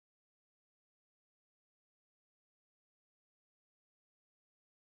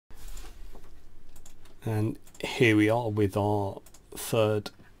And here we are with our third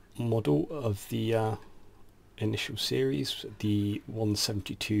model of the initial series, the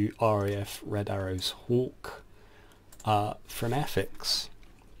 172 RAF Red Arrows Hawk from Airfix.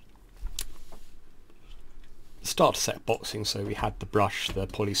 Starter set boxing, so we had the brush, the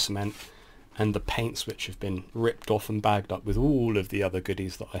poly cement and the paints, which have been ripped off and bagged up with all of the other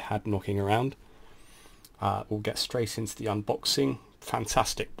goodies that I had knocking around. We'll get straight into the unboxing.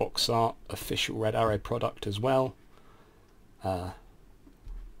 Fantastic box art, official Red Arrow product as well.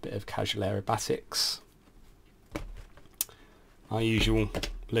 Bit of casual aerobatics. Our usual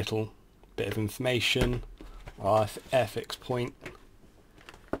little bit of information, our Airfix point,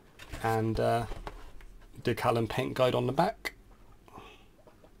 and decal and paint guide on the back.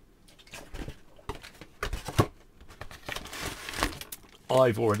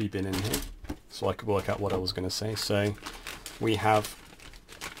 I've already been in here, so I could work out what I was going to say. So we have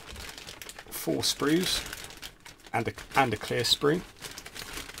 4 sprues and a clear sprue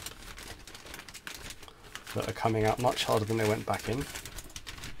that are coming out much harder than they went back in.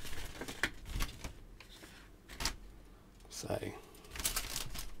 So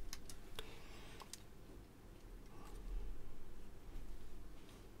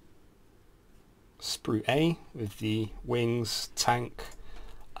sprue A with the wings, tank,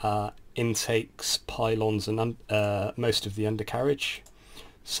 intakes, pylons and most of the undercarriage.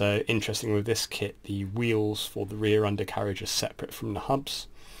 So interesting with this kit, the wheels for the rear undercarriage are separate from the hubs,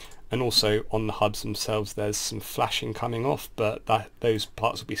 and also on the hubs themselves there's some flashing coming off, but those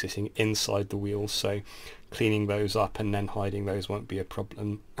parts will be sitting inside the wheels, so cleaning those up and then hiding those won't be a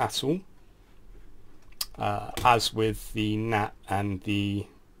problem at all. As with the Nat and the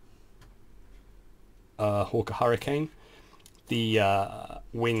Hawker Hurricane, the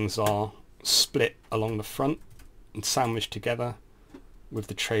wings are split along the front and sandwiched together, with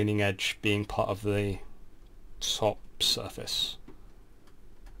the trailing edge being part of the top surface.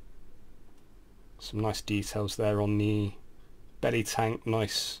 Some nice details there on the belly tank,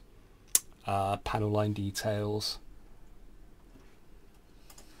 nice panel line details.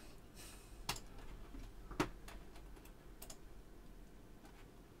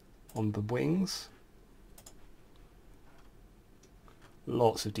 On the wings,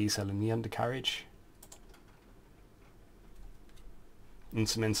 lots of detail in the undercarriage, and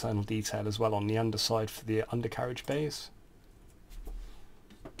some internal detail as well on the underside for the undercarriage bays.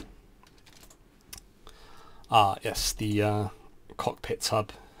 Yes, the cockpit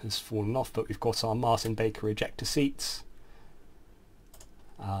tub has fallen off, but we've got our Martin Baker ejector seats.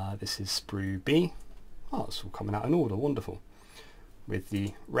 This is sprue B. Oh, it's all coming out in order, wonderful. With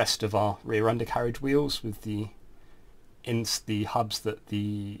the rest of our rear undercarriage wheels, with the hubs that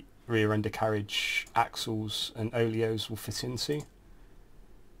the rear undercarriage axles and oleos will fit into.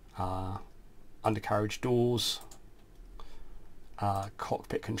 Undercarriage doors,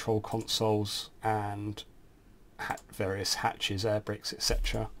 cockpit control consoles, and various hatches, air brakes,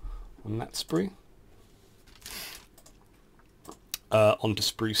 etc. on that sprue. Onto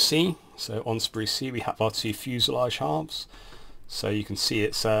sprue C. So on sprue C we have our 2 fuselage halves. So you can see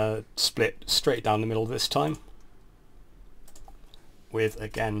it's split straight down the middle this time, with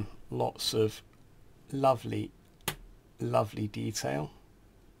again lots of lovely detail.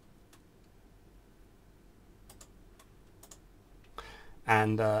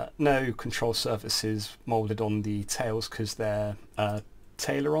 And no control surfaces moulded on the tails because they're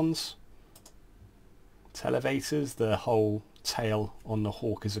tailerons, tailevators. The whole tail on the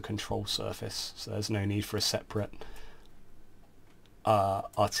Hawk is a control surface, so there's no need for a separate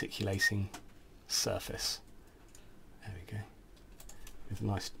articulating surface. There we go, with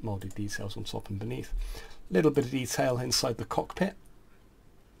nice moulded details on top and beneath. A little bit of detail inside the cockpit,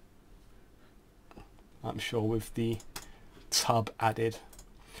 I'm sure, with the tub added.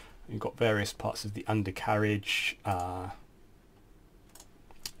 You've got various parts of the undercarriage,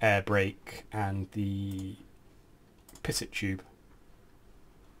 air brake and the pisset tube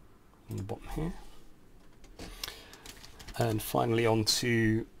on the bottom here. And finally on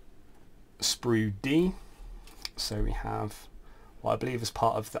to sprue D. So we have what I believe is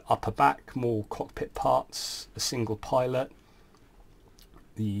part of the upper back, more cockpit parts, a single pilot,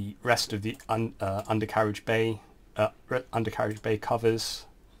 the rest of the undercarriage bay covers,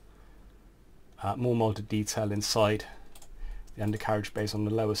 more moulded detail inside the undercarriage bays on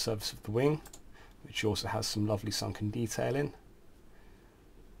the lower surface of the wing, which also has some lovely sunken detail in.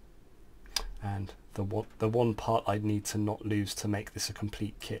 And the one part I'd need to not lose to make this a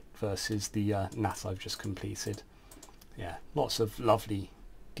complete kit versus the Nat I've just completed. Yeah, lots of lovely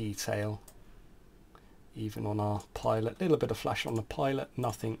detail, even on our pilot. A little bit of flash on the pilot,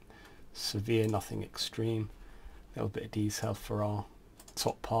 nothing severe, nothing extreme. A little bit of detail for our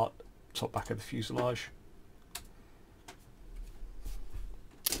top back of the fuselage.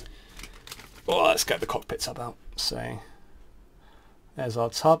 Well, let's get the cockpit tub out. So there's our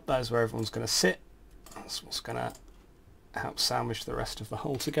tub, there's where everyone's going to sit. That's what's going to help sandwich the rest of the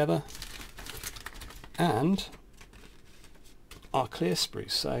hull together. And our clear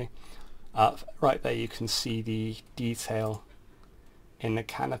spruce. So right there you can see the detail in the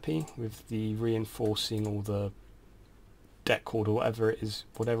canopy with the reinforcing, or the deck cord, or whatever it is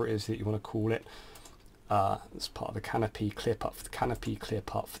that you want to call it. As part of the canopy, clear part for the canopy, clear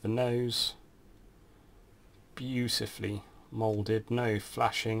part for the nose. Beautifully moulded, no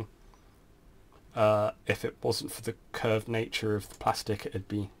flashing. If it wasn't for the curved nature of the plastic, it'd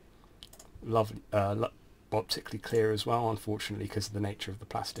be lovely, optically clear as well. Unfortunately, because of the nature of the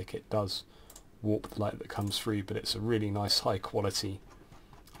plastic, it does warp the light that comes through, but it's a really nice high quality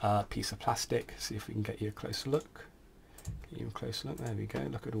piece of plastic. See if we can get you a closer look. There we go.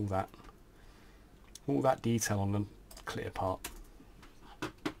 Look at all that detail on the clear part.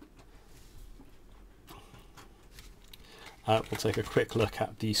 We'll take a quick look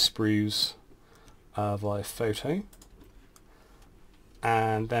at the sprues via photo,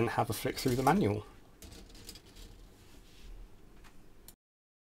 and then have a flick through the manual.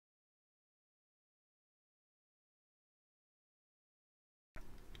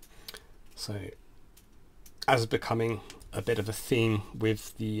 So, as is becoming a bit of a theme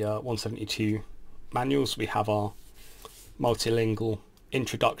with the 172 manuals, we have our multilingual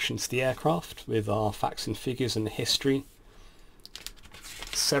introduction to the aircraft with our facts and figures and the history.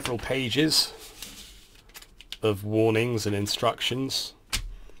 Several pages of warnings and instructions.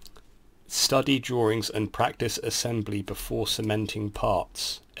 Study drawings and practice assembly before cementing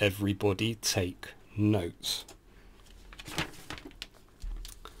parts. Everybody take notes.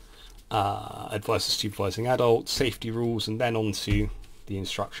 Advice to supervising adults, safety rules, and then on to the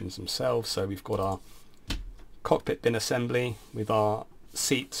instructions themselves. So we've got our cockpit bin assembly with our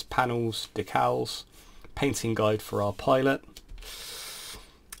seats, panels, decals, painting guide for our pilot,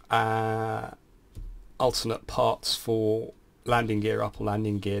 alternate parts for landing gear up or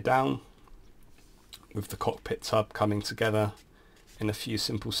landing gear down, with the cockpit tub coming together in a few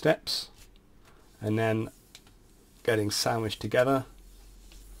simple steps and then getting sandwiched together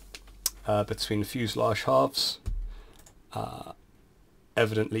between the fuselage halves.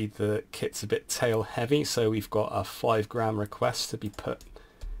 Evidently the kit's a bit tail heavy, so we've got a 5 gram request to be put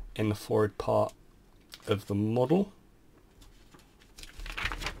in the forward part of the model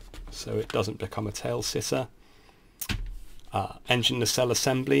so it doesn't become a tail sitter. Engine nacelle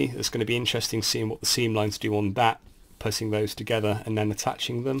assembly, it's going to be interesting seeing what the seam lines do on that, putting those together and then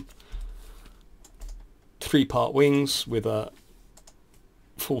attaching them. 3-part wings with a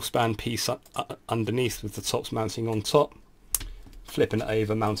full span piece underneath with the tops mounting on top, flipping it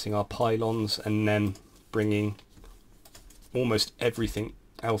over, mounting our pylons, and then bringing almost everything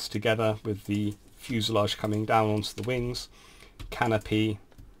else together with the fuselage coming down onto the wings, canopy,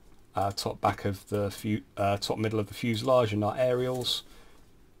 top back of the top middle of the fuselage and our aerials,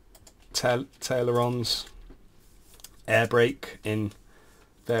 ailerons, air brake in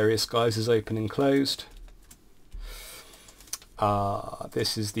various guises, open and closed.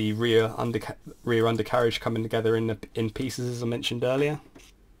 This is the rear undercarriage coming together in pieces, as I mentioned earlier.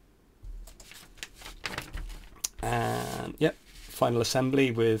 And yep, final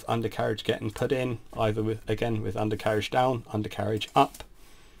assembly with undercarriage getting put in, either with undercarriage down, undercarriage up.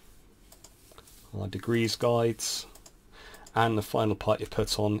 Our degrees guides, and the final part you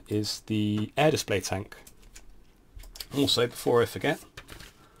put on is the air display tank. Also, before I forget,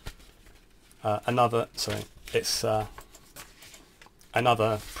 another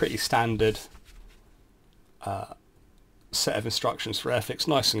pretty standard set of instructions for Airfix,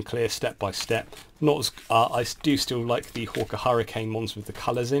 nice and clear, step by step. Not as I do still like the Hawker Hurricane ones with the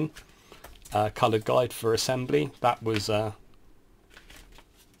colours in, coloured guide for assembly. That was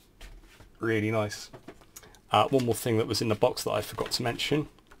really nice. One more thing that was in the box that I forgot to mention,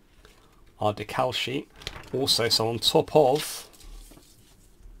 our decal sheet. Also, so on top of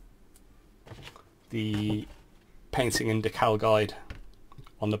the painting and decal guide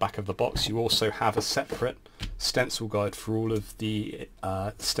on the back of the box, you also have a separate stencil guide for all of the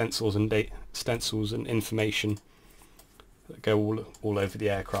stencils and information that go all over the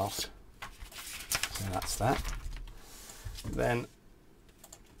aircraft. So that's that. Then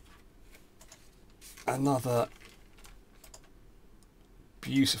another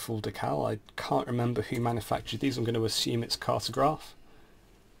beautiful decal. I can't remember who manufactured these. I'm going to assume it's Cartograph.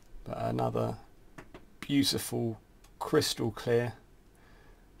 But another beautiful crystal clear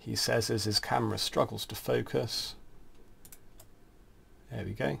he says, as his camera struggles to focus. There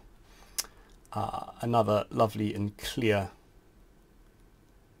we go. Another lovely and clear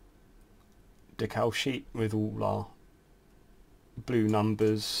decal sheet with all our blue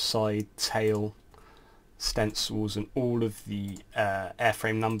numbers, side, tail, stencils, and all of the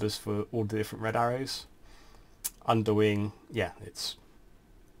airframe numbers for all the different Red Arrows. Underwing, yeah, it's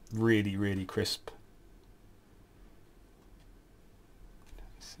really, really crisp.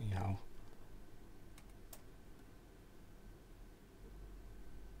 Let's see how.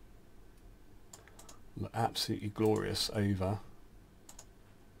 Look absolutely glorious over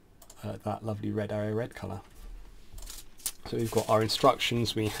that lovely Red Arrow red colour. So we've got our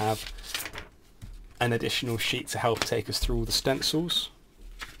instructions, we have an additional sheet to help take us through all the stencils.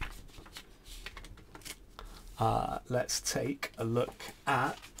 Let's take a look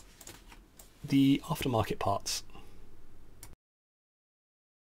at the aftermarket parts.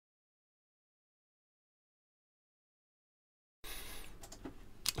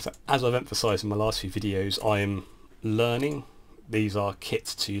 So as I've emphasised in my last few videos, I am learning. These are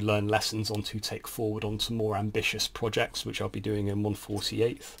kits to learn lessons on to take forward onto more ambitious projects, which I'll be doing in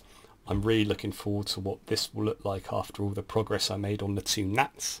 1/48. I'm really looking forward to what this will look like after all the progress I made on the two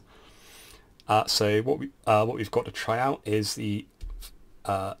nats. So what we've got to try out is the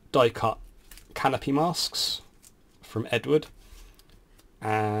die-cut canopy masks from Edward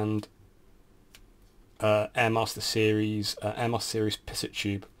and Airmaster Series pisset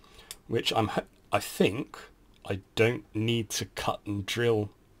tube, which I think I don't need to cut and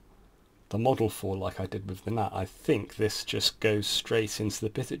drill the model for like I did with the nat. I think this just goes straight into the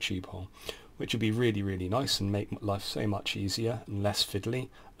pisset tube hole, which would be really, really nice and make life so much easier and less fiddly,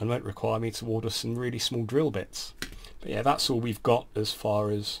 and won't require me to order some really small drill bits. But yeah, that's all we've got as far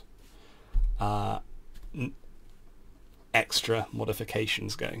as extra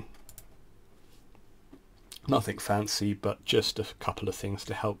modifications go. Nothing fancy, but just a couple of things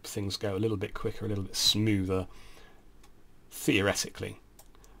to help things go a little bit quicker, a little bit smoother, theoretically.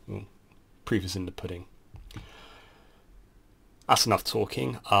 Well, proof is in the pudding. That's enough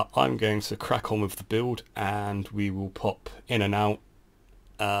talking. I'm going to crack on with the build, and we will pop in and out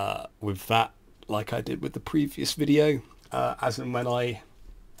with that like I did with the previous video, as and when I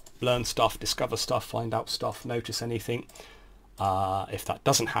learn stuff, discover stuff, find out stuff, notice anything. If that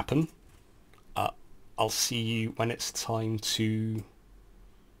doesn't happen, I'll see you when it's time to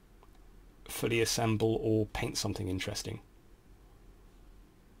fully assemble or paint something interesting.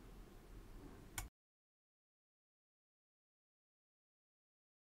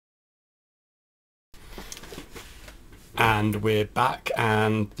 And we're back,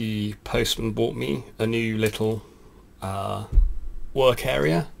 and the postman bought me a new little work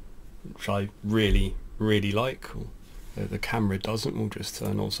area, which I really, really like. The camera doesn't. We'll just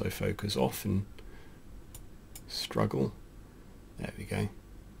turn autofocus off and struggle. There we go.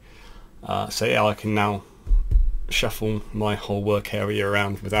 So yeah, I can now shuffle my whole work area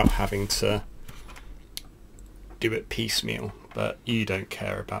around without having to do it piecemeal, but you don't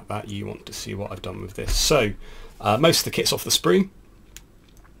care about that. You want to see what I've done with this. So most of the kit's off the sprue.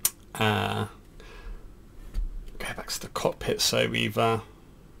 Go back to the cockpit. So we've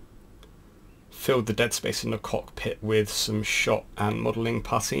filled the dead space in the cockpit with some shot and modelling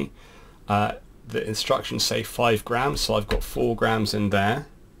putty. The instructions say 5 grams, so I've got 4 grams in there.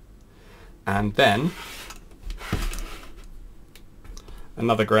 And then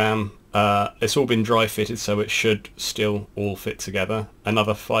another gram. It's all been dry fitted, so it should still all fit together.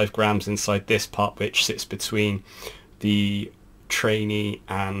 Another 5 grams inside this part, which sits between the trainee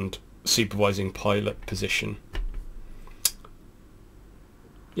and supervising pilot position.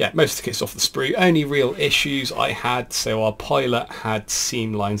 Yeah, most of the kit's off the sprue. Only real issues I had, so our pilot had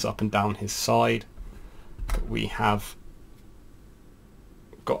seam lines up and down his side, but we have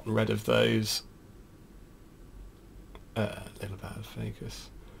gotten rid of those. A little bit out of focus.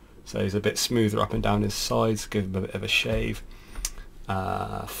 So he's a bit smoother up and down his sides, give him a bit of a shave.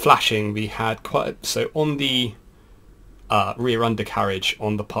 Flashing, we had so on the rear undercarriage,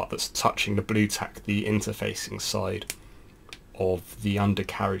 on the part that's touching the blue tack, the interfacing side of the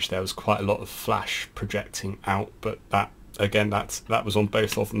undercarriage, there was quite a lot of flash projecting out, but that again, that was on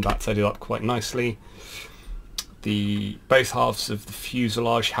both of them. That tidied up quite nicely. Both halves of the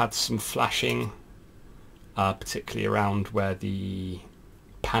fuselage had some flashing, particularly around where the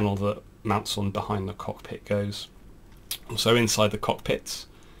panel that mounts on behind the cockpit goes. So inside the cockpits,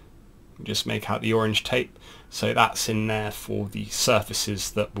 just make out the orange tape. So that's in there for the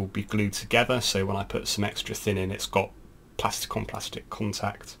surfaces that will be glued together. So when I put some extra thin in, it's got plastic on plastic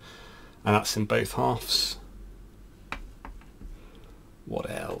contact, and that's in both halves. What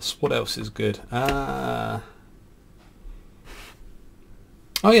else? What else is good? Oh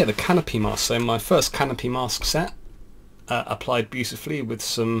yeah, the canopy mask. So my first canopy mask set, applied beautifully with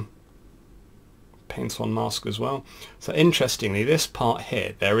some paint on mask as well. So interestingly, this part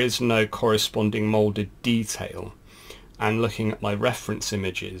here, there is no corresponding moulded detail, and looking at my reference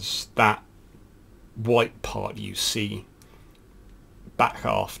images, that white part you see back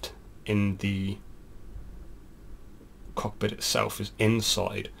aft in the cockpit itself is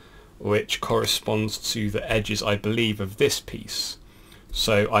inside, which corresponds to the edges, I believe, of this piece.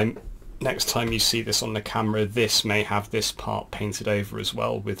 So next time you see this on the camera, this may have this part painted over as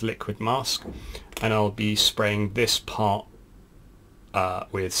well with liquid mask, and I'll be spraying this part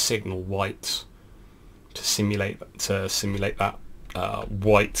with signal white to simulate that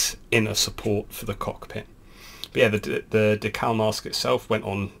white inner support for the cockpit. But yeah, the decal mask itself went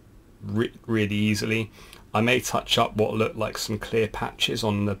on really easily. I may touch up what look like some clear patches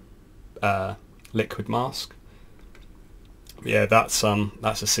on the liquid mask. Yeah, that's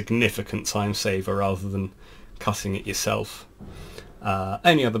a significant time saver rather than cutting it yourself.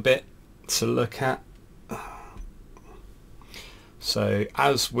 Only other bit to look at. So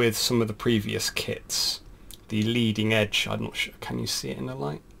as with some of the previous kits, the leading edge, I'm not sure, can you see it in the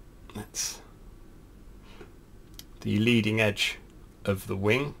light? The leading edge of the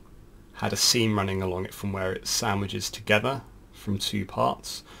wing had a seam running along it from where it sandwiches together from two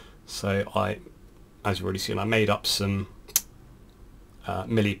parts. So as you've already seen, I made up some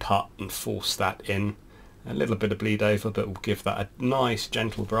milli-putt and forced that in. A little bit of bleed over, but we'll give that a nice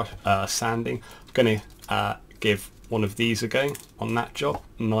gentle brush sanding. I'm going to give one of these a go on that job.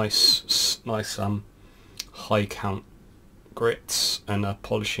 Nice high count grits and a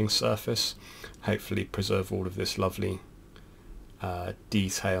polishing surface. Hopefully preserve all of this lovely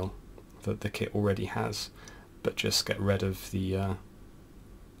detail that the kit already has, but just get rid of the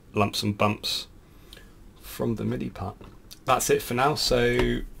lumps and bumps from the milli-putt. That's it for now.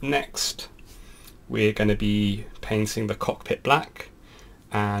 So next we're going to be painting the cockpit black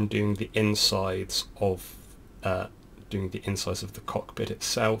and doing the insides of the cockpit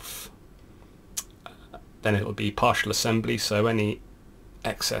itself. Then it'll be partial assembly, so any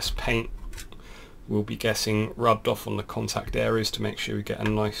excess paint we'll be getting rubbed off on the contact areas to make sure we get a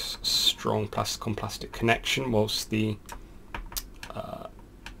nice strong plastic on plastic connection whilst the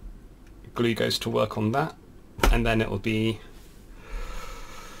glue goes to work on that. And then it'll be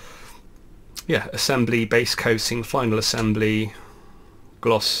assembly, base coating, final assembly,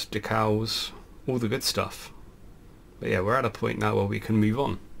 gloss, decals, all the good stuff. But yeah, we're at a point now where we can move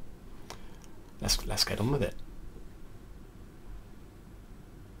on. Let's get on with it.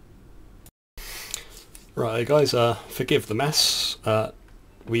 Right guys, forgive the mess.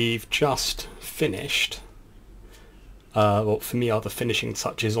 We've just finished what for me are the finishing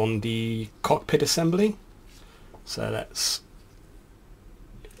touches on the cockpit assembly. So let's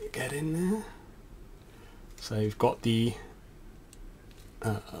get in there. So you've got the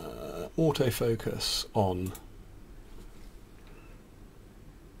autofocus on.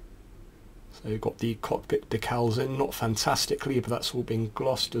 So you've got the cockpit decals in, not fantastically, but that's all been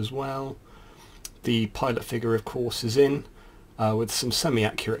glossed as well. The pilot figure of course is in with some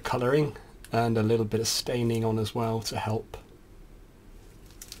semi-accurate colouring and a little bit of staining on as well to help.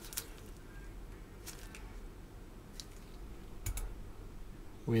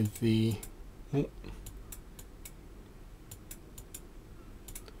 With the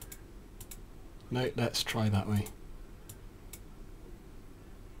no, let's try that way.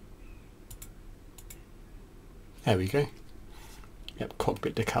 There we go. Yep,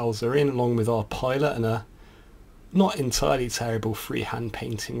 cockpit decals are in along with our pilot and a not entirely terrible freehand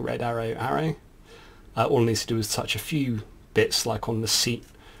painting Red Arrow. All it needs to do is touch a few bits like on the seat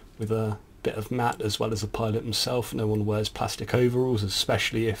with a bit of matte as well as the pilot himself. No one wears plastic overalls,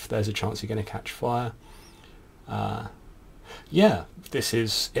 especially if there's a chance you're going to catch fire. Yeah, this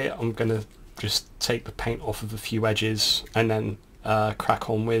is it. I'm going to just take the paint off of a few edges and then crack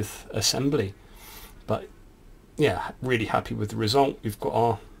on with assembly. But yeah, really happy with the result. We've got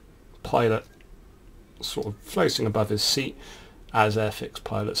our pilot sort of floating above his seat, as Airfix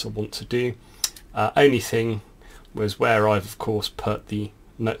pilots will want to do. Only thing was where I've of course put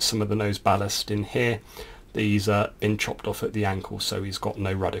some of the nose ballast in here. These are been chopped off at the ankle, so he's got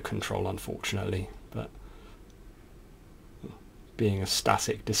no rudder control unfortunately. But being a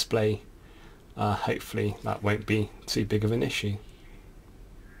static display, hopefully that won't be too big of an issue.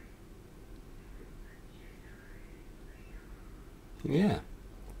 Yeah,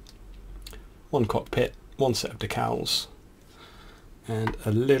 one cockpit, one set of decals, and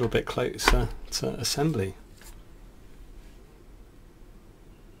a little bit closer to assembly.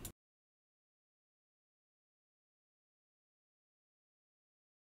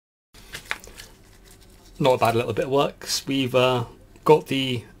 not a bad little bit of work. We've got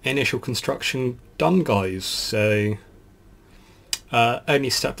the initial construction done, guys. So only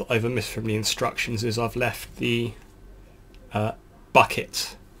step that I've omissed from the instructions is I've left the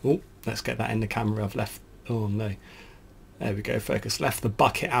bucket. Oh, let's get that in the camera. I've left, oh no, there we go, focus. Left the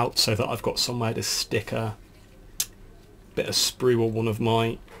bucket out so that I've got somewhere to stick a bit of sprue or one of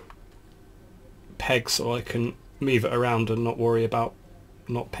my pegs so I can move it around and not worry about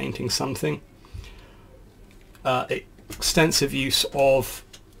not painting something. Extensive use of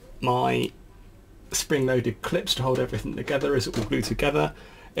my spring-loaded clips to hold everything together as it will glue together.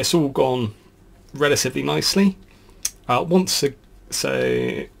 It's all gone relatively nicely. Once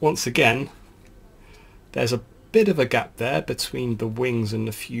again, there's a bit of a gap there between the wings and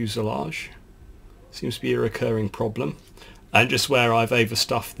the fuselage. Seems to be a recurring problem. And just where I've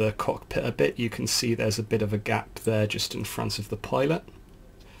overstuffed the cockpit a bit, you can see there's a bit of a gap there just in front of the pilot,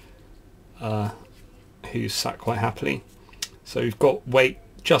 who's sat quite happily. So we've got weight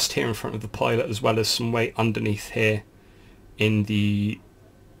just here in front of the pilot, as well as some weight underneath here in the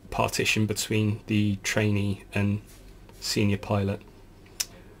partition between the trainee and senior pilot.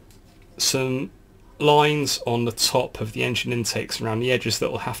 Some lines on the top of the engine intakes around the edges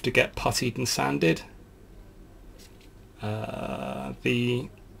that will have to get puttied and sanded. The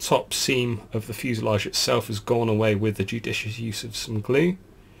top seam of the fuselage itself has gone away with the judicious use of some glue,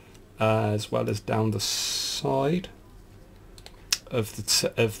 as well as down the side of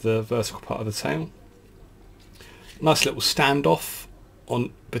the vertical part of the tail. Nice little standoff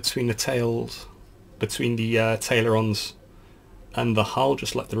on between the tails, between the ailerons and the hull,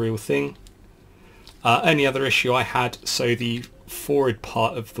 just like the real thing. Only other issue I had, so the forward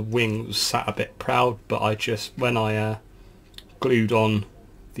part of the wing was sat a bit proud, but I just, when I glued on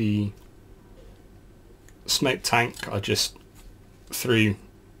the smoke tank, I just threw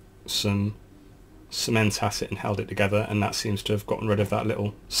some cement at it and held it together, and that seems to have gotten rid of that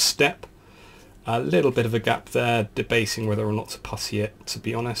little step. A little bit of a gap there, debating whether or not to putty it, to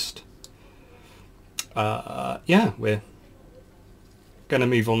be honest. Yeah, we're going to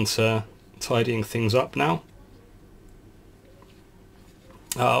move on to tidying things up now.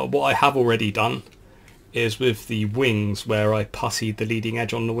 What I have already done is with the wings, where I puttied the leading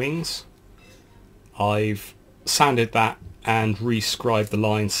edge on the wings, I've sanded that and rescribed the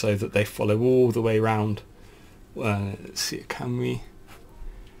lines so that they follow all the way around. Let's see, can we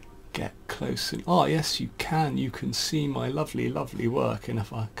get close? And oh yes, you can see my lovely work. And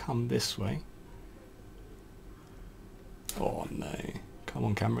if I come this way, oh no, come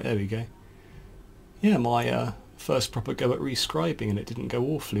on camera, there we go. Yeah, my first proper go at rescribing, and it didn't go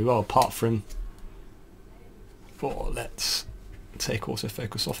awfully well, apart from, oh, let's take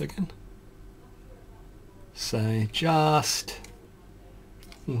autofocus off again. So just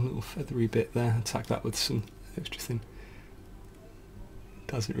a little feathery bit there, attack that with some extra thin.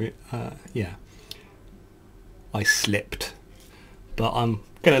 Doesn't really, yeah, I slipped, but I'm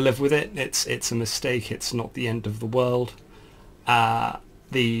gonna live with it. It's a mistake, it's not the end of the world. So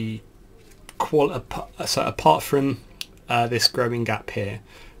apart from this growing gap here,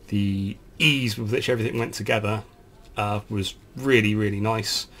 the ease with which everything went together was really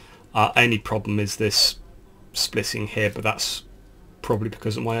nice. Only problem is this splitting here, but that's probably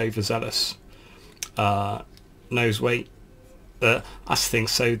because of my overzealous nose weight. That's the thing,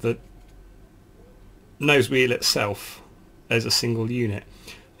 so the nose wheel itself as a single unit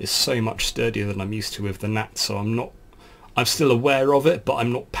is so much sturdier than I'm used to with the Nat, so I'm still aware of it, but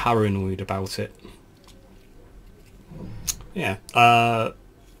I'm not paranoid about it. Yeah, yeah,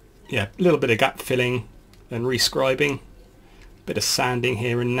 a little bit of gap filling and rescribing, bit of sanding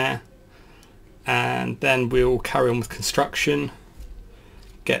here and there, and then we'll carry on with construction,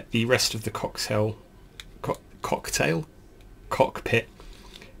 get the rest of the cockpit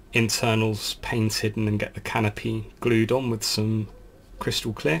internals painted, and then get the canopy glued on with some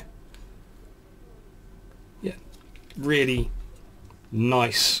crystal clear. Yeah, really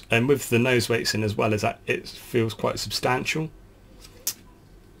nice, and with the nose weights in as well, as that, it feels quite substantial.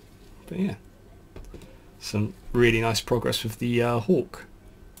 But yeah, some really nice progress with the Hawk.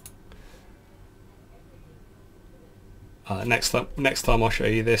 Next time I'll show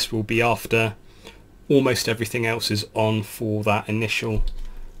you this will be after almost everything else is on for that initial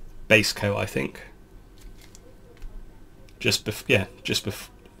base coat, I think.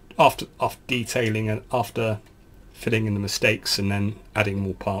 After detailing and after filling in the mistakes, and then adding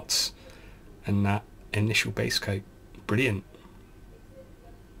more parts and that initial base coat. Brilliant.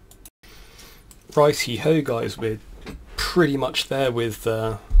 Righty ho guys, we're pretty much there with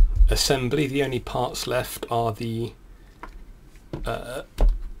assembly. The only parts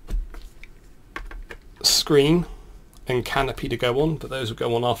screen and canopy to go on, but those will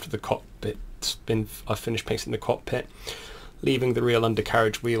go on after the cockpit. I've finished painting the cockpit, leaving the real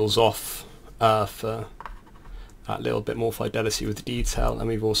undercarriage wheels off for that little bit more fidelity with the detail. And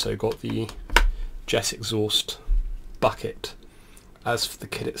we've also got the jet exhaust bucket. As for the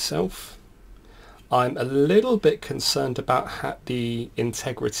kit itself, I'm a little bit concerned about the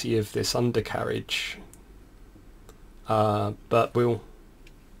integrity of this undercarriage, but we'll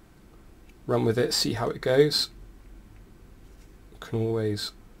run with it, see how it goes. Can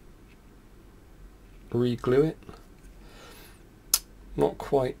always re-glue it. Not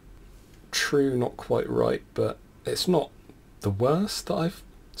quite true, not quite right, but it's not the worst that I've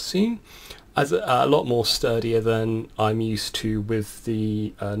seen. As a lot more sturdier than I'm used to with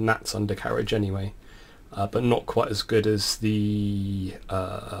the Nats undercarriage anyway, but not quite as good as the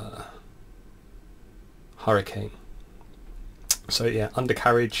Hurricane. So yeah,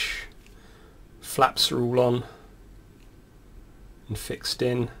 undercarriage flaps are all on and fixed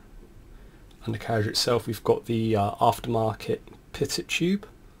in. Undercarriage itself, we've got the aftermarket pitted tube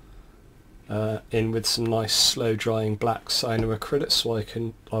in with some nice slow drying black cyanoacrylic,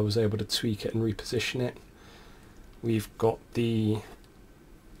 so I was able to tweak it and reposition it. We've got the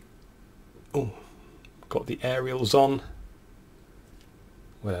aerials on.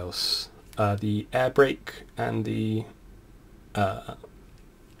 What else? The air brake and the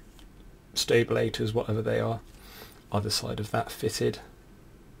stabilators, whatever they are, other side of that fitted.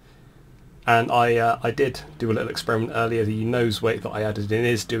 And I did do a little experiment earlier. The nose weight that I added in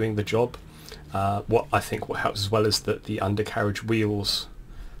is doing the job. What helps as well is that the undercarriage wheels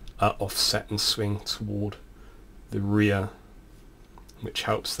are offset and swing toward the rear, which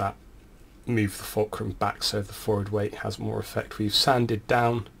helps that move the fulcrum back so the forward weight has more effect. We've sanded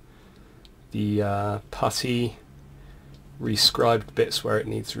down the putty, rescribed bits where it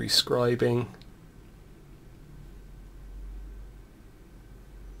needs rescribing.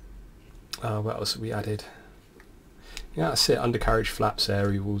 What else have we added? Yeah, that's it. Undercarriage flaps,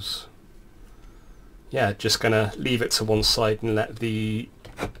 aerials. Yeah, just gonna leave it to one side and let the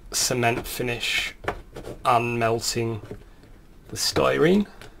cement finish unmelting the styrene,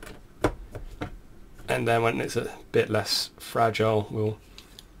 and then when it's a bit less fragile we'll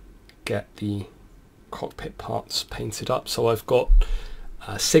get the cockpit parts painted up. So I've got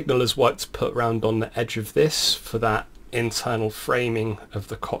signaller's white to put around on the edge of this for that internal framing of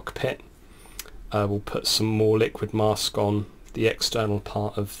the cockpit. We'll put some more liquid mask on the external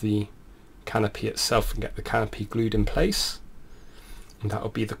part of the canopy itself and get the canopy glued in place, and that will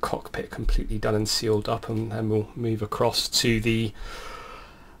be the cockpit completely done and sealed up, and then we'll move across to the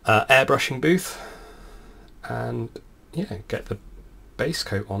airbrushing booth and yeah, get the base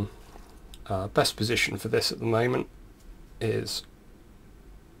coat on. Best position for this at the moment is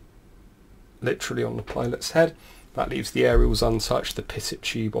literally on the pilot's head. That leaves the aerials untouched, the pitted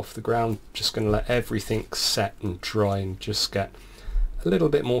tube off the ground. Just going to let everything set and dry and just get a little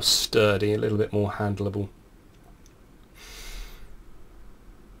bit more sturdy, a little bit more handleable.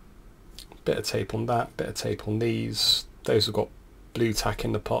 Bit of tape on that, bit of tape on these. Those have got blue tack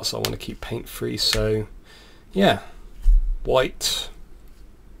in the parts I want to keep paint free, so yeah, white,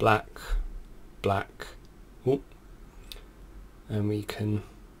 black, black. Ooh. And we can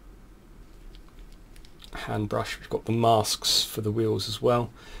hand brush. We've got the masks for the wheels as well.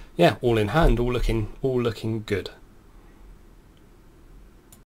 Yeah, all in hand, all looking good.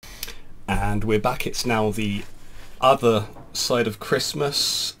 And we're back. It's now the other side of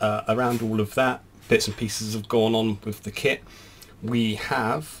Christmas. Around all of that, bits and pieces have gone on with the kit. We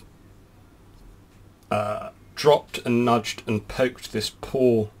have dropped and nudged and poked this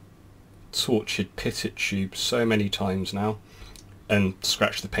poor tortured pitted tube so many times now, and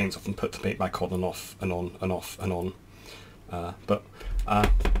scratched the paint off and put the paint back on and off and on and off and on. But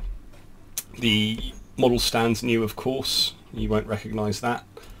the model stand's new, of course. You won't recognise that.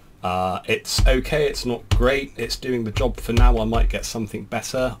 It's okay, it's not great, it's doing the job for now. I might get something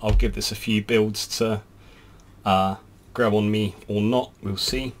better. I'll give this a few builds to grow on me or not, we'll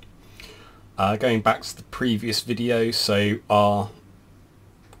see. Going back to the previous video, so our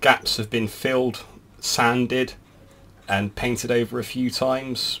gaps have been filled, sanded and painted over a few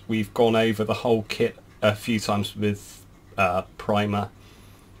times. We've gone over the whole kit a few times with primer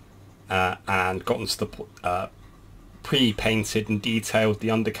and gotten to the pre-painted and detailed the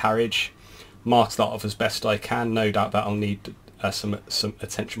undercarriage, marked that off as best I can. No doubt that I'll need some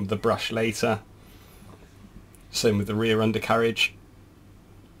attention with the brush later. Same with the rear undercarriage.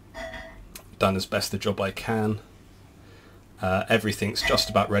 Done as best the job I can. Everything's just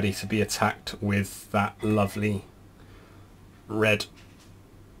about ready to be attacked with that lovely red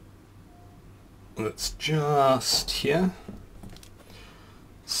that's just here.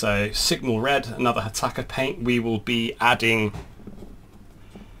 So Signal Red, another Hataka paint. We will be adding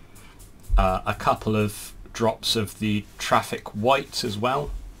a couple of drops of the Traffic White as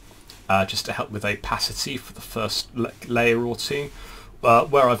well, just to help with opacity for the first layer or two.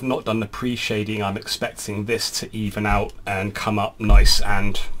 Where I've not done the pre-shading, I'm expecting this to even out and come up nice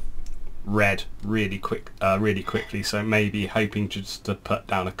and red really quickly. So maybe hoping just to put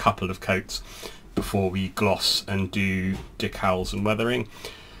down a couple of coats before we gloss and do decals and weathering.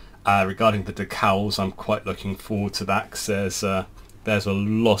 Regarding the decals, I'm quite looking forward to that, because there's a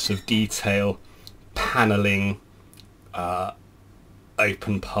lot of detail, paneling,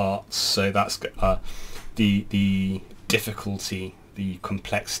 open parts, so that's the difficulty, the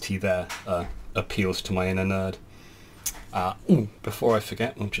complexity there appeals to my inner nerd. Before I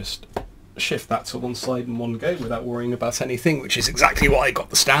forget, we'll just shift that to one side in one go without worrying about anything, which is exactly why I got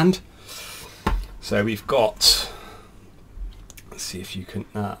the stand. So we've got, let's see if you can,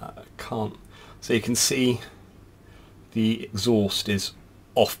 can't, so you can see the exhaust is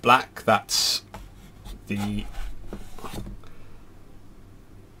off black. That's the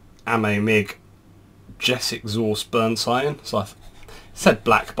Ammo MIG Jet exhaust burnt iron. So I said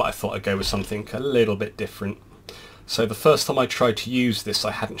black, but I thought I'd go with something a little bit different. So the first time I tried to use this,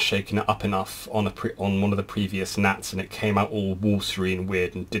 I hadn't shaken it up enough on one of the previous nats, and it came out all watery and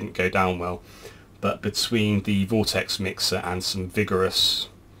weird and didn't go down well. But between the vortex mixer and some vigorous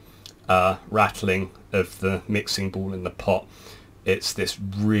rattling of the mixing ball in the pot, it's this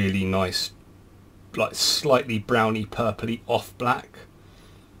really nice, like slightly browny purpley off black.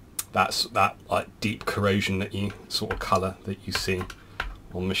 That's that like deep corrosion that you sort of colour that you see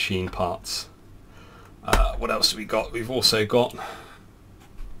on machine parts. What else have we got? We've also got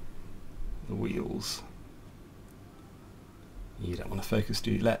the wheels. You don't want to focus,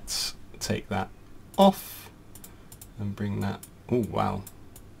 do you? Let's take that off and bring that, oh wow,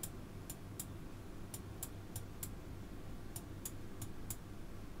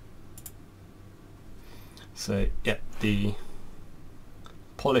 so yeah, the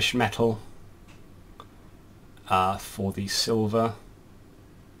polished metal for the silver.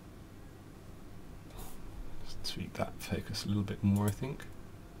 Let's tweak that focus a little bit more, I think.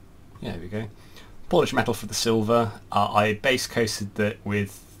 Yeah, there we go. Polished metal for the silver. I base coated that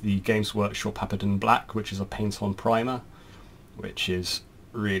with the Games Workshop Abaddon Black, which is a paint-on primer, which is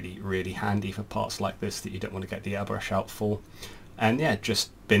really handy for parts like this that you don't want to get the airbrush out for. And yeah, just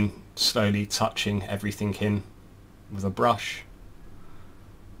been slowly touching everything in with a brush.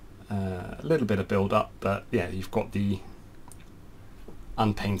 A little bit of build up, but yeah, you've got the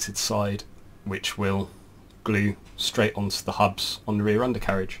unpainted side, which will glue straight onto the hubs on the rear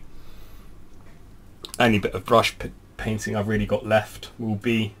undercarriage. Only bit of brush painting I've really got left will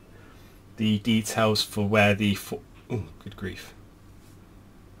be the details for where the oh, good grief.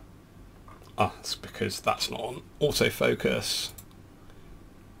 It's because that's not on autofocus.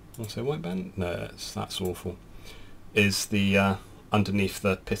 Auto wideband? No, that's awful. Is the underneath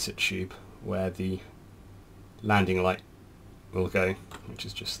the pitted tube where the landing light will go, which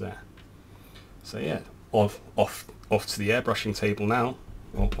is just there. So yeah, off to the airbrushing table now,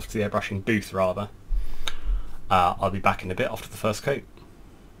 or off to the airbrushing booth rather. I'll be back in a bit after the first coat.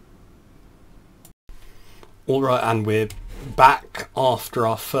 Alright, and we're back after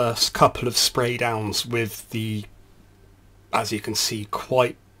our first couple of spray downs with the, as you can see,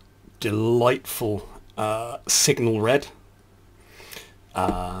 quite delightful Signal Red,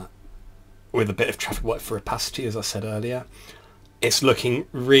 with a bit of Traffic White for opacity, as I said earlier. It's looking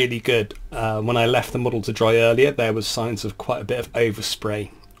really good. When I left the model to dry earlier, there was signs of quite a bit of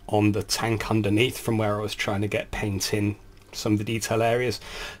overspray on the tank underneath from where I was trying to get paint in some of the detail areas.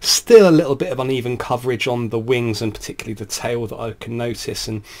 Still a little bit of uneven coverage on the wings and particularly the tail that I can notice,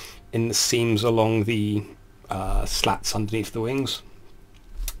 and in the seams along the slats underneath the wings.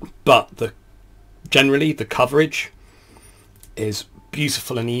 But generally the coverage is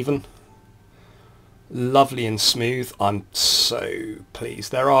beautiful and even. Lovely and smooth. I'm so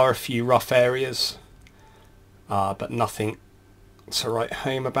pleased. There are a few rough areas, but nothing to write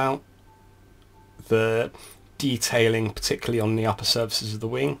home about. The detailing, particularly on the upper surfaces of the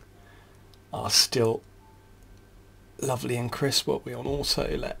wing, are still lovely and crisp. What we on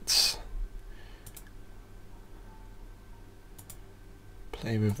auto, let's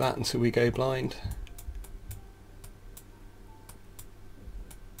play with that until we go blind.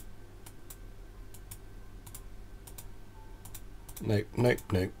 Nope, nope,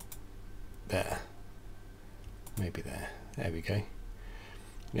 nope. There. Maybe there. There we go.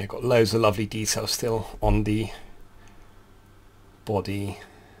 Yeah, got loads of lovely detail still on the body,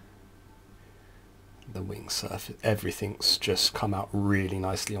 the wing surface, everything's just come out really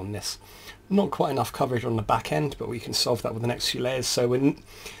nicely on this. Not quite enough coverage on the back end, but we can solve that with the next few layers. So in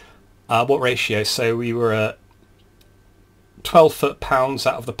what ratio? So we were at 12 foot-pounds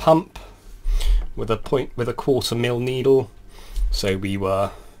out of the pump with a 1/4 mil needle. So we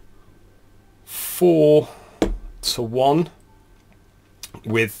were 4:1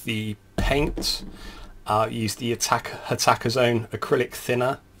 with the paint. Use the Attacker Zone acrylic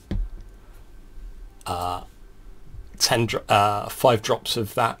thinner. 5 drops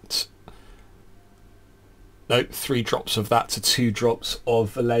of that. No, 3 drops of that to 2 drops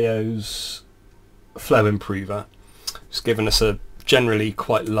of Vallejo's Flow Improver. It's given us a generally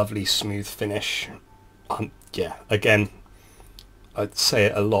quite lovely smooth finish. Yeah, again, I'd say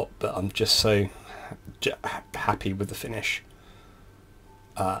it a lot, but I'm just so happy with the finish,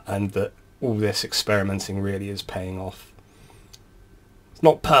 and that all this experimenting really is paying off. It's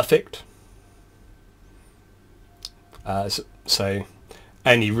not perfect, so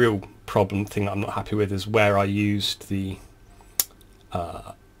only real problem thing that I'm not happy with is where I used the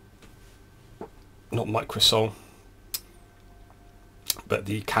not Microsol, but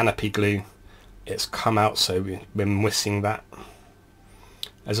the canopy glue. It's come out, so we're missing that.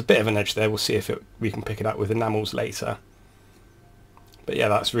 There's a bit of an edge there. We'll see if we can pick it up with enamels later. But yeah,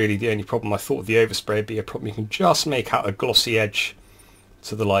 that's really the only problem. I thought the overspray would be a problem. You can just make out a glossy edge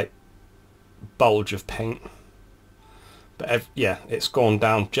to the like bulge of paint. But yeah, it's gone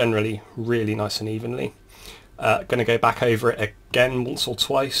down generally really nice and evenly. Going to go back over it again once or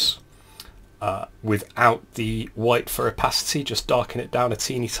twice without the white for opacity, just darken it down a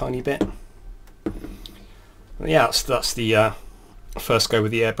teeny tiny bit. Yeah, that's the first go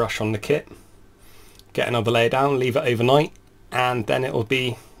with the airbrush on the kit. Get another layer down, leave it overnight, and then it'll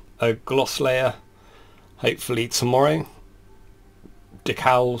be a gloss layer hopefully tomorrow.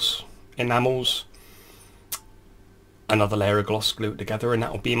 Decals, enamels, another layer of gloss, glue it together, and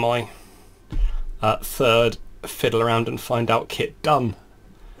that'll be my third fiddle around and find out kit done.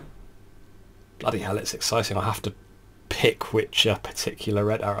 Bloody hell, it's exciting. I have to pick which particular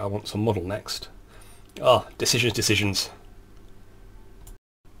Red Arrow I want to model next. Oh, decisions.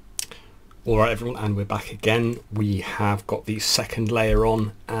 Alright everyone, and we're back again. We have got the second layer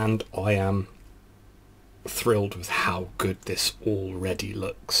on, and I am thrilled with how good this already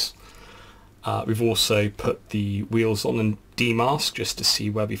looks. We've also put the wheels on and demasked just to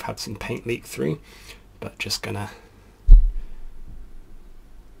see where we've had some paint leak through, but just gonna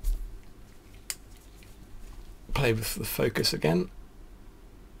play with the focus again.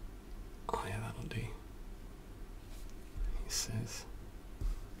 Oh yeah, that'll do, he says.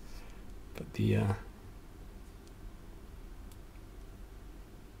 But the yeah,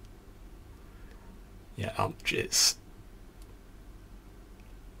 it's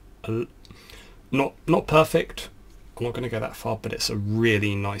not perfect. I'm not going to go that far, but it's a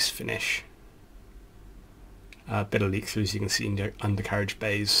really nice finish. A bit of leak through, as you can see in the undercarriage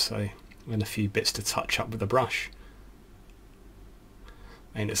bays, so and a few bits to touch up with a brush.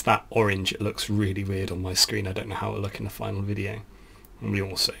 And it's that orange, it looks really weird on my screen. I don't know how it'll look in the final video. And we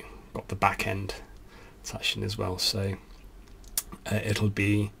also got the back end touched in as well, so it'll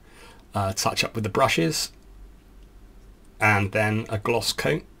be touch up with the brushes and then a gloss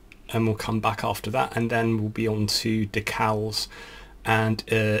coat, and we'll come back after that, and then we'll be on to decals and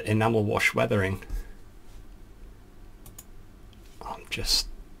enamel wash weathering. I'm just,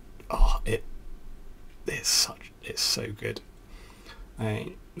 oh, it's so good.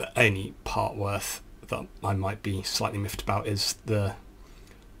 The only part worth that I might be slightly miffed about is the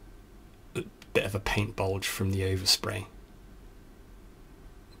bit of a paint bulge from the overspray.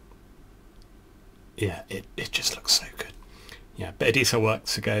 Yeah, it just looks so good. Yeah, bit of detail work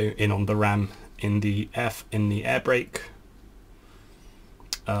to go in on the ram, in the air brake,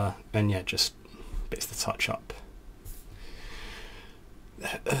 and yeah, just bits to touch up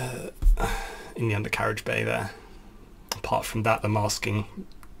in the undercarriage bay there. Apart from that, the masking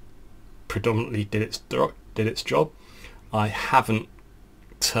predominantly did its job. I haven't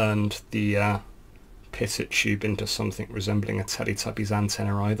turned the pitted tube into something resembling a Teletubbies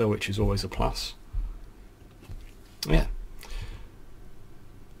antenna either, which is always a plus. Yeah.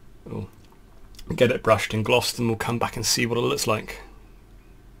 We'll get it brushed and glossed, and we'll come back and see what it looks like.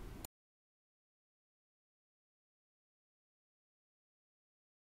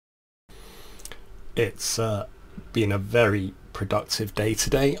 It's been a very productive day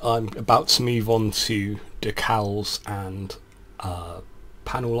today. I'm about to move on to decals and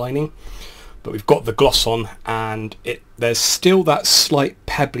panel lining, but we've got the gloss on, and there's still that slight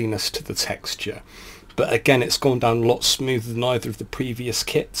pebbliness to the texture, but again it's gone down a lot smoother than either of the previous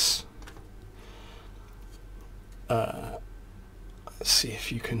kits. let's see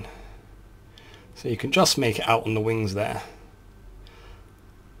if you can, so you can just make it out on the wings there.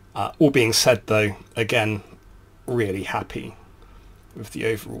 All being said though, again, really happy with the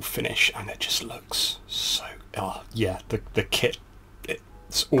overall finish, and it just looks so, yeah, the kit,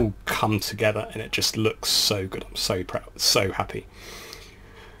 it's all come together and it just looks so good. I'm so proud, so happy.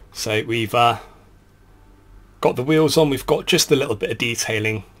 So we've got the wheels on, we've got just a little bit of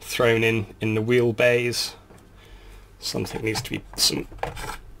detailing thrown in the wheel bays. Something needs to be, some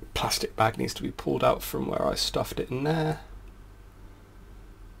plastic bag needs to be pulled out from where I stuffed it in there.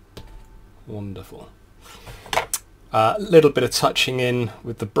 Wonderful. A little bit of touching in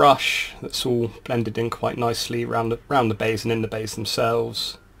with the brush, that's all blended in quite nicely around the bays and in the bays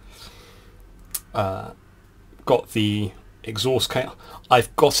themselves. Got the exhaust cone.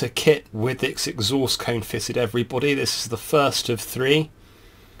 I've got a kit with its exhaust cone fitted, everybody. This is the first of 3.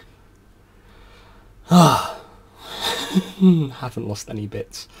 Haven't lost any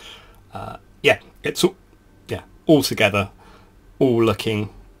bits. Yeah, it's all together, all looking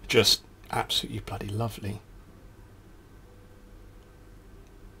just absolutely bloody lovely.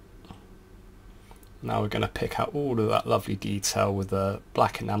 Now we're going to pick out all of that lovely detail with a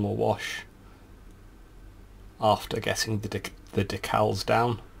black enamel wash after getting the decals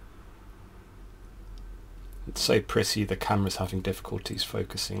down. It's so pretty, the camera's having difficulties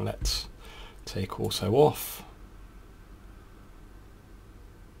focusing. Let's take auto off.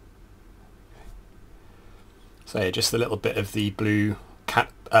 So yeah, just a little bit of the blue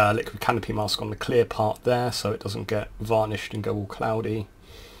liquid canopy mask on the clear part there, so it doesn't get varnished and go all cloudy.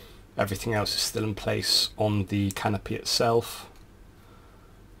 Everything else is still in place on the canopy itself.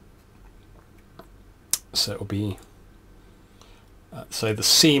 So it'll be, so the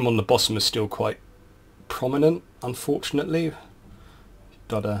seam on the bottom is still quite prominent, unfortunately.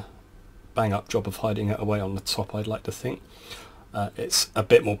 Done a bang up job of hiding it away on the top, I'd like to think. It's a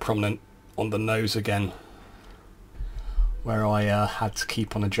bit more prominent on the nose again, where I had to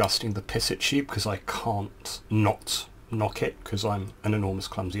keep on adjusting the pisset tube because I can't not knock it because I'm an enormous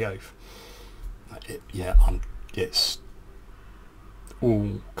clumsy oaf. It's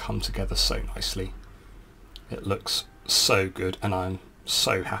all come together so nicely. It looks so good and I'm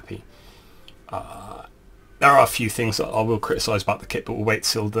so happy. There are a few things that I will criticise about the kit, but we'll wait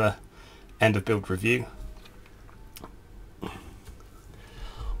till the end of build review.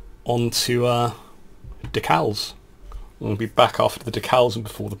 On to decals. We'll be back after the decals and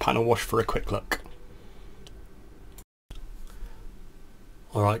before the panel wash for a quick look.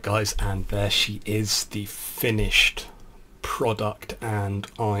 Alright guys, and there she is, the finished product, and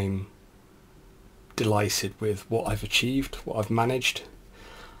I'm delighted with what I've achieved, what I've managed.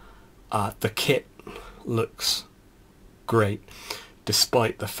 The kit looks great,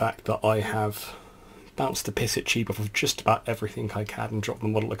 despite the fact that I have bounced the pisset tube off of just about everything I can and dropped the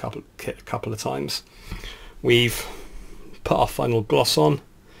model kit a couple of times. We've put our final gloss on,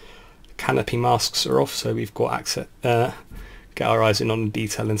 canopy masks are off, so we've got access, get our eyes in on the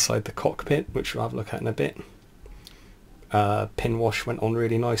detail inside the cockpit, which we'll have a look at in a bit. Pin wash went on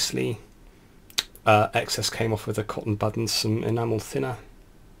really nicely. Excess came off with a cotton bud and some enamel thinner.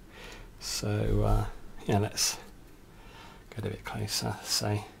 So yeah, let's get a bit closer.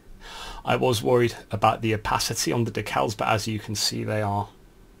 So I was worried about the opacity on the decals, but as you can see they are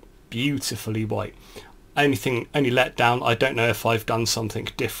beautifully white. Only letdown, I don't know if I've done something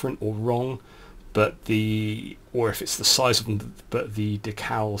different or wrong, but or if it's the size of them, but the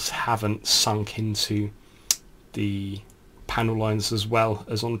decals haven't sunk into the panel lines as well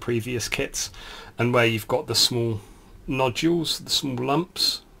as on previous kits. And where you've got the small nodules, the small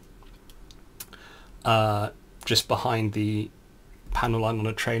lumps, just behind the panel line on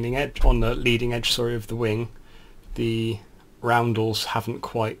the trailing edge, on the leading edge, sorry, of the wing, the roundels haven't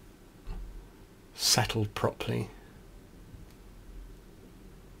quite settled properly.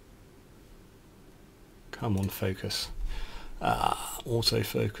 Come on, focus.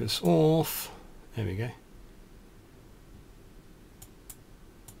 Autofocus off. There we go.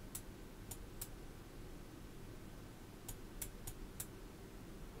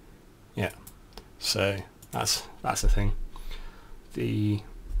 Yeah, so that's the thing. The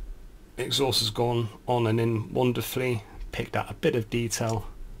exhaust has gone on and in wonderfully. Picked out a bit of detail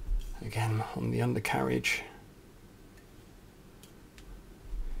again on the undercarriage.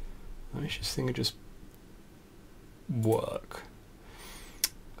 I wish this thing would just work.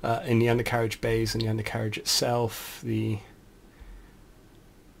 In the undercarriage bays and the undercarriage itself,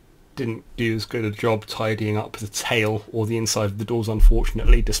 didn't do as good a job tidying up the tail or the inside of the doors,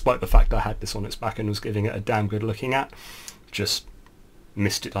 unfortunately, despite the fact I had this on its back and was giving it a damn good looking at. Just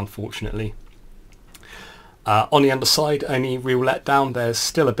missed it, unfortunately. On the underside, only real letdown, there's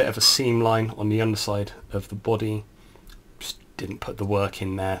still a bit of a seam line on the underside of the body. Just didn't put the work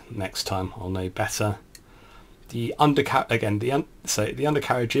in there. Next time I'll know better. The the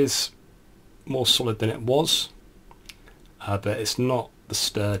undercarriage is more solid than it was, but it's not the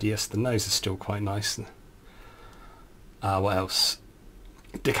sturdiest. The nose is still quite nice. What else?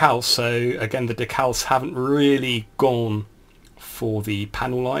 Decals. So again, the decals haven't really gone for the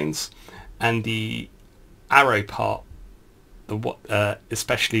panel lines, and the arrow part,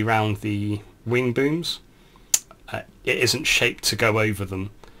 especially around the wing booms, it isn't shaped to go over them,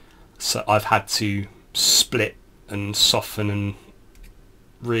 so I've had to split and soften and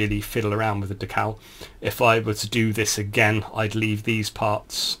really fiddle around with the decal. If I were to do this again, I'd leave these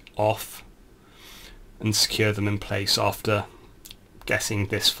parts off and secure them in place after getting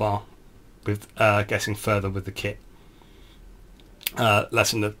this far, with getting further with the kit.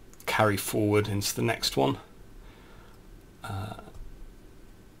 Lesson to carry forward into the next one.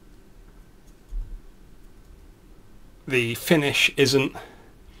 The finish isn't,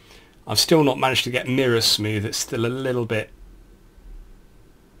 I've still not managed to get mirror smooth. It's still a little bit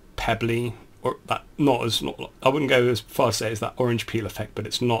pebbly, or that I wouldn't go as far as say as that orange peel effect, but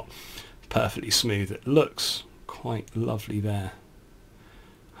it's not perfectly smooth. It looks quite lovely there.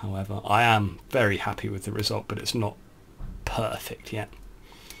 However, I am very happy with the result, but it's not perfect yet.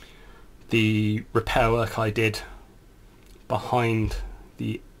 The repair work I did behind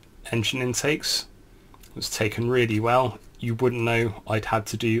the engine intakes was taken really well. You wouldn't know I'd had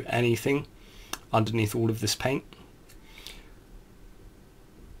to do anything underneath all of this paint.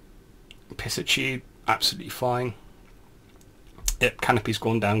 Pisser tube, absolutely fine. Yep, canopy's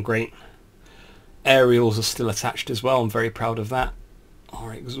gone down great. Aerials are still attached as well. I'm very proud of that.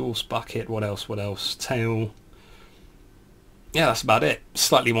 Our exhaust bucket, what else? Tail. Yeah, that's about it.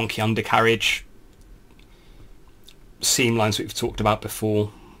 Slightly wonky undercarriage. Seam lines we've talked about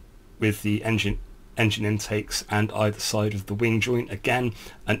before with the engine intakes and either side of the wing joint again,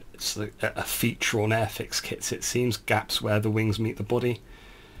 and it's a feature on Airfix kits, it seems, gaps where the wings meet the body.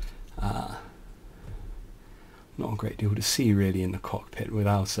 Not a great deal to see really in the cockpit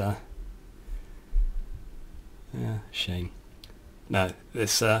without yeah, shame. No,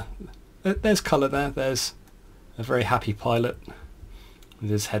 there's colour there. There's a very happy pilot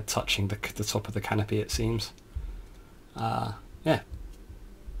with his head touching the top of the canopy, it seems. Yeah,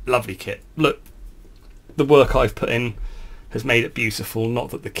 lovely kit. Look, the work I've put in has made it beautiful. Not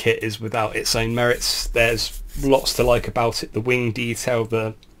that the kit is without its own merits. There's lots to like about it. The wing detail,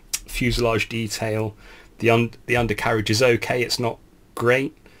 the fuselage detail, the undercarriage is okay. It's not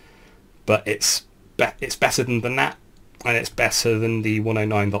great, but it's better than the Nat, and it's better than the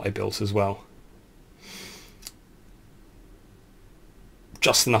 109 that I built as well.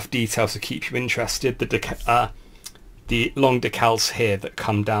 Just enough detail to keep you interested. The long decals here that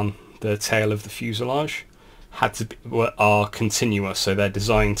come down the tail of the fuselage are continuous, so they're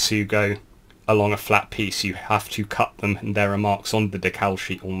designed to go along a flat piece. You have to cut them, and there are marks on the decal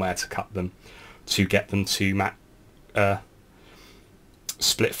sheet on where to cut them to get them to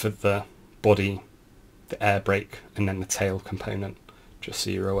split for the body, the air brake, and then the tail component, just so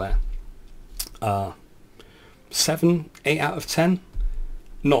you're aware. 7, 8 out of 10.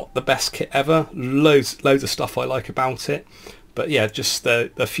 Not the best kit ever. Loads of stuff I like about it, but yeah, just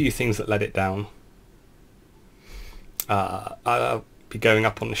the few things that let it down. I'll be going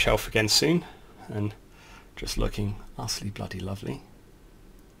up on the shelf again soon and just looking utterly bloody lovely.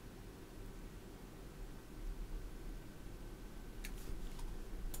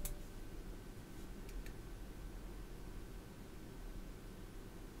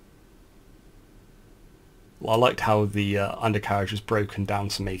 Well, I liked how the undercarriage was broken down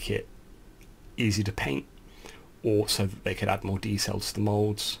to make it easy to paint, or so that they could add more detail to the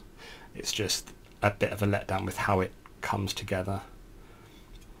moulds. It's just a bit of a letdown with how it comes together.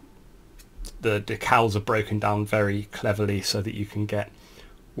 The decals are broken down very cleverly so that you can get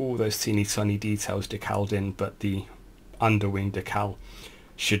all those teeny tiny details decaled in, but the underwing decal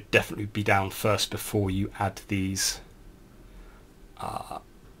should definitely be down first before you add these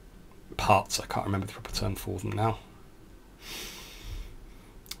parts. I can't remember the proper term for them now.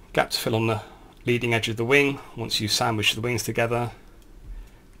 Gap to fill on the leading edge of the wing once you sandwich the wings together.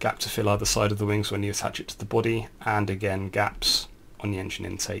 Gap to fill either side of the wings when you attach it to the body, and again gaps on the engine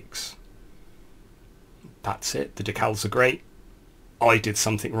intakes. That's it. The decals are great. I did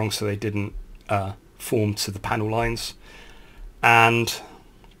something wrong so they didn't form to the panel lines, and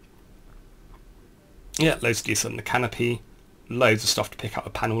yeah, loads of detail on the canopy. Loads of stuff to pick out the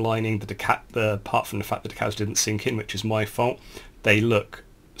panel lining. Apart from the fact the decals didn't sink in, which is my fault, they look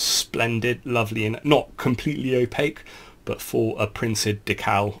splendid, lovely, and not completely opaque, but for a printed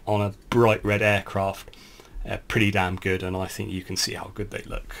decal on a bright red aircraft, pretty damn good. And I think you can see how good they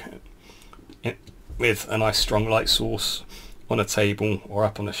look with a nice strong light source on a table or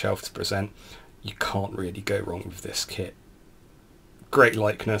up on a shelf to present. You can't really go wrong with this kit. Great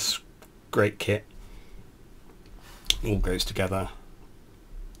likeness, great kit, all goes together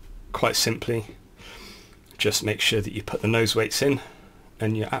quite simply. Just make sure that you put the nose weights in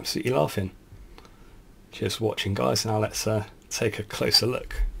and you're absolutely laughing. Cheers for watching, guys. Now let's take a closer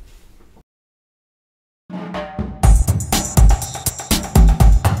look.